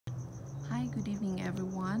good evening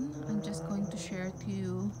everyone. I'm just going to share to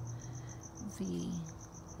you the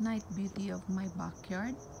night beauty of my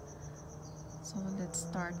backyard. So let's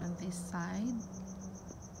start on this side.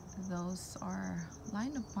 Those are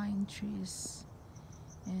line of pine trees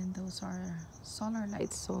and those are solar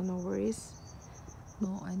lights, so no worries,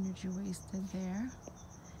 no energy wasted there.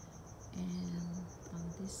 And on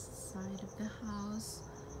this side of the house,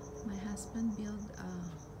 my husband built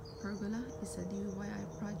a pergola. It's a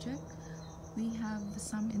DIY project. We have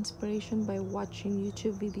some inspiration by watching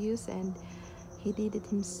YouTube videos and he did it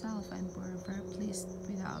himself, and we're very pleased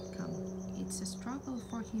with the outcome. It's a struggle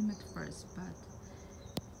for him at first, but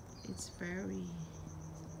it's very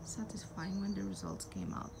satisfying when the results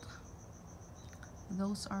came out.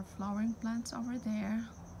 Those are flowering plants over there.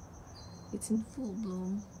 It's in full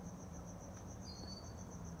bloom.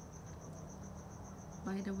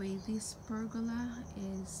 By the way, this pergola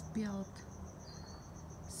is built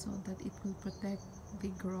so that it will protect the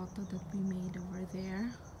grotto that we made over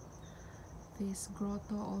there. This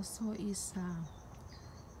grotto also is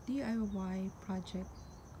a DIY project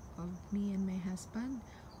of me and my husband.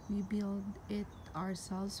 We build it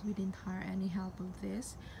ourselves. We didn't hire any help of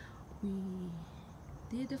this. We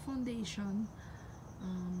did the foundation.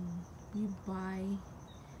 We buy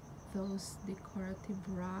those decorative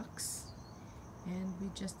rocks and we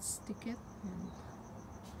just stick it, and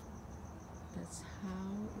that's how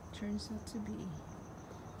it turns out to be.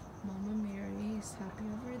 Mama Mary is happy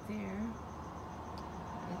over there.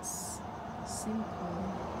 It's simple.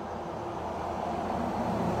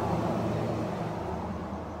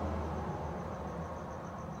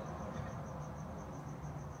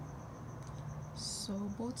 So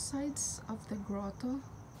both sides of the grotto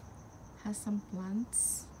has some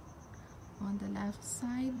plants. On the left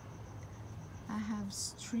side, I have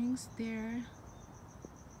strings there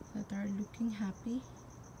that are looking happy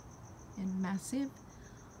and massive.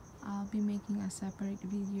 I'll be making a separate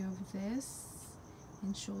video of this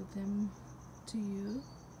and show them to you.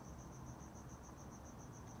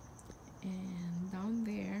 And down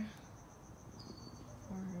there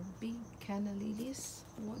are big canna lilies.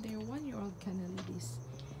 Well, they're 1-year-old canna lilies.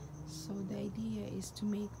 So the idea is to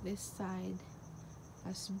make this side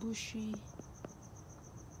as bushy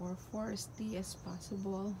or foresty as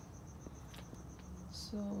possible,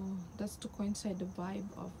 so that's to coincide the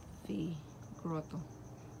vibe of the grotto.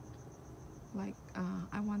 Like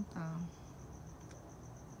I want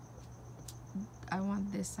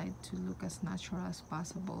this side to look as natural as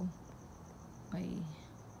possible by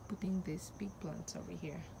putting these big plants over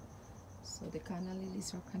here. So the canna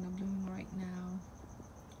lilies are kind of blooming right now,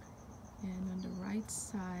 and on the right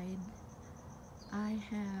side I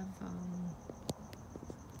have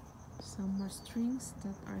some more strings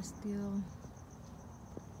that are still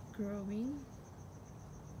growing.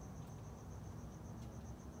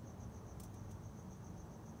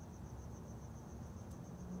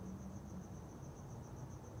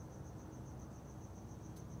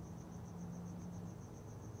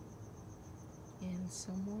 And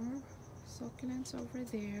some more succulents over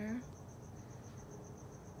there.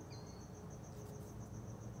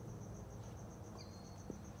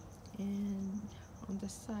 And on the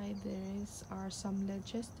side are some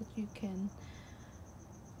ledges that you can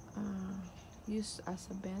use as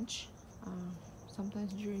a bench,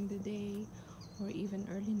 sometimes during the day or even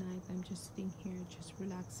early night. I'm just sitting here just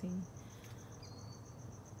relaxing.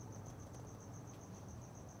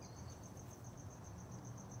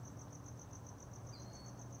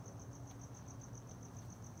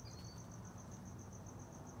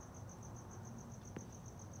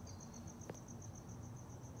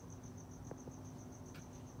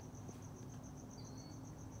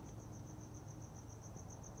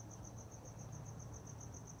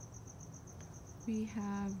 We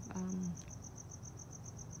have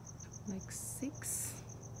like 6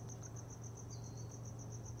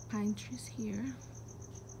 pine trees here.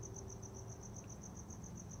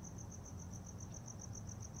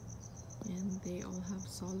 And they all have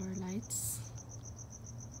solar lights.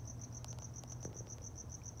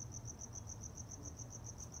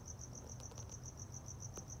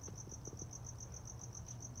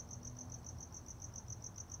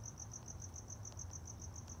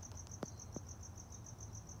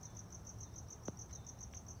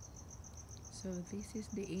 So this is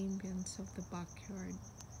the ambience of the backyard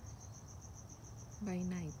by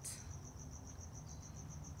night.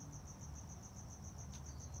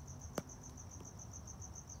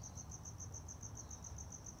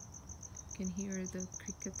 You can hear the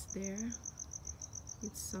crickets there.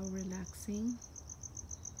 It's so relaxing.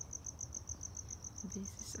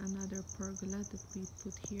 This is another pergola that we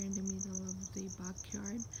put here in the middle of the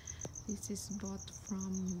backyard. This is bought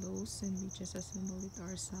from Lowe's and we just assembled it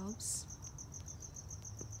ourselves.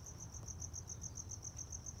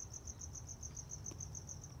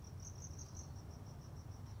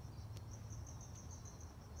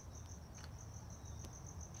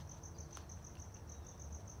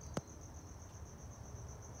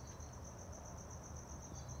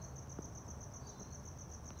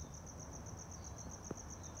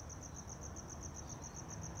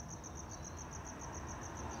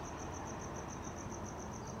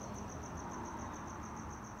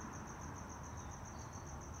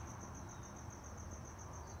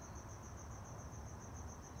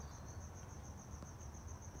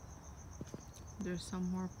 There's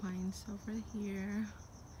some more pines over here,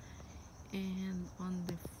 and on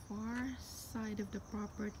the far side of the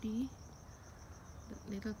property,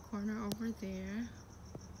 that little corner over there,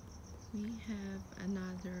 we have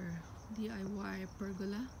another DIY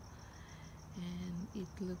pergola, and it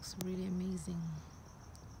looks really amazing.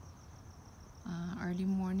 Early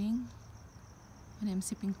morning when I'm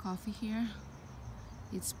sipping coffee here,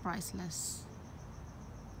 it's priceless.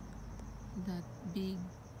 That big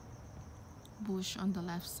bush on the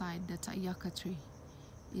left side, that's a yucca tree.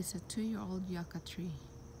 It's a 2-year-old yucca tree.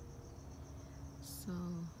 So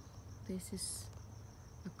this is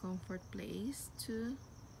a comfort place to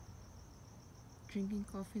drinking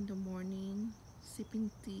coffee in the morning,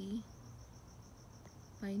 sipping tea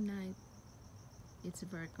by night. It's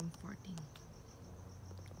very comforting.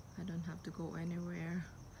 I don't have to go anywhere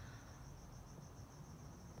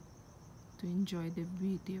to enjoy the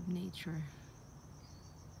beauty of nature.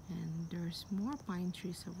 And there's more pine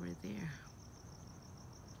trees over there.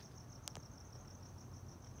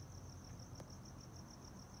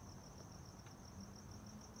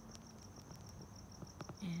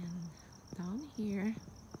 And down here,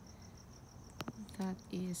 that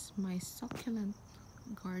is my succulent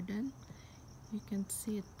garden. You can't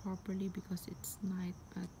see it properly because it's night,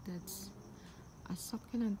 but that's a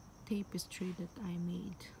succulent tapestry that I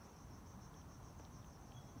made.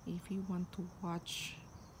 If you want to watch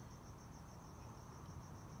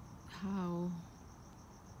how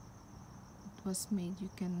it was made, you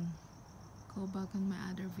can go back on my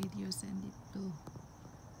other videos and it will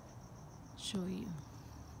show you.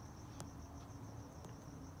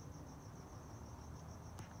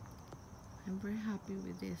 I'm very happy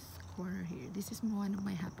with this corner here. This is one of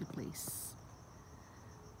my happy place.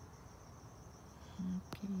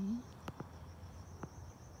 Okay.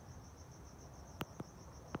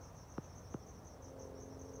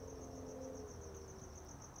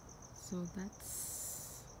 So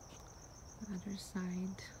that's the other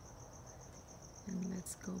side, and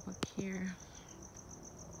let's go back here.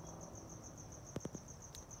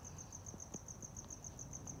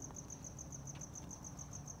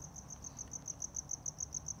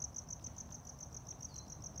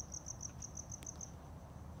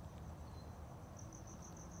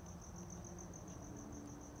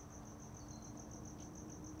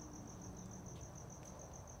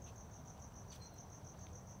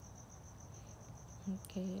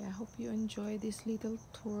 Okay, I hope you enjoy this little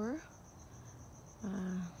tour.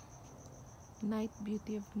 Night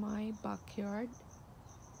beauty of my backyard,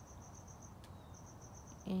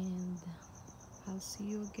 and I'll see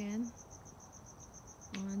you again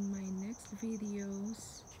on my next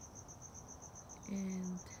videos,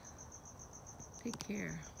 and take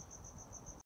care.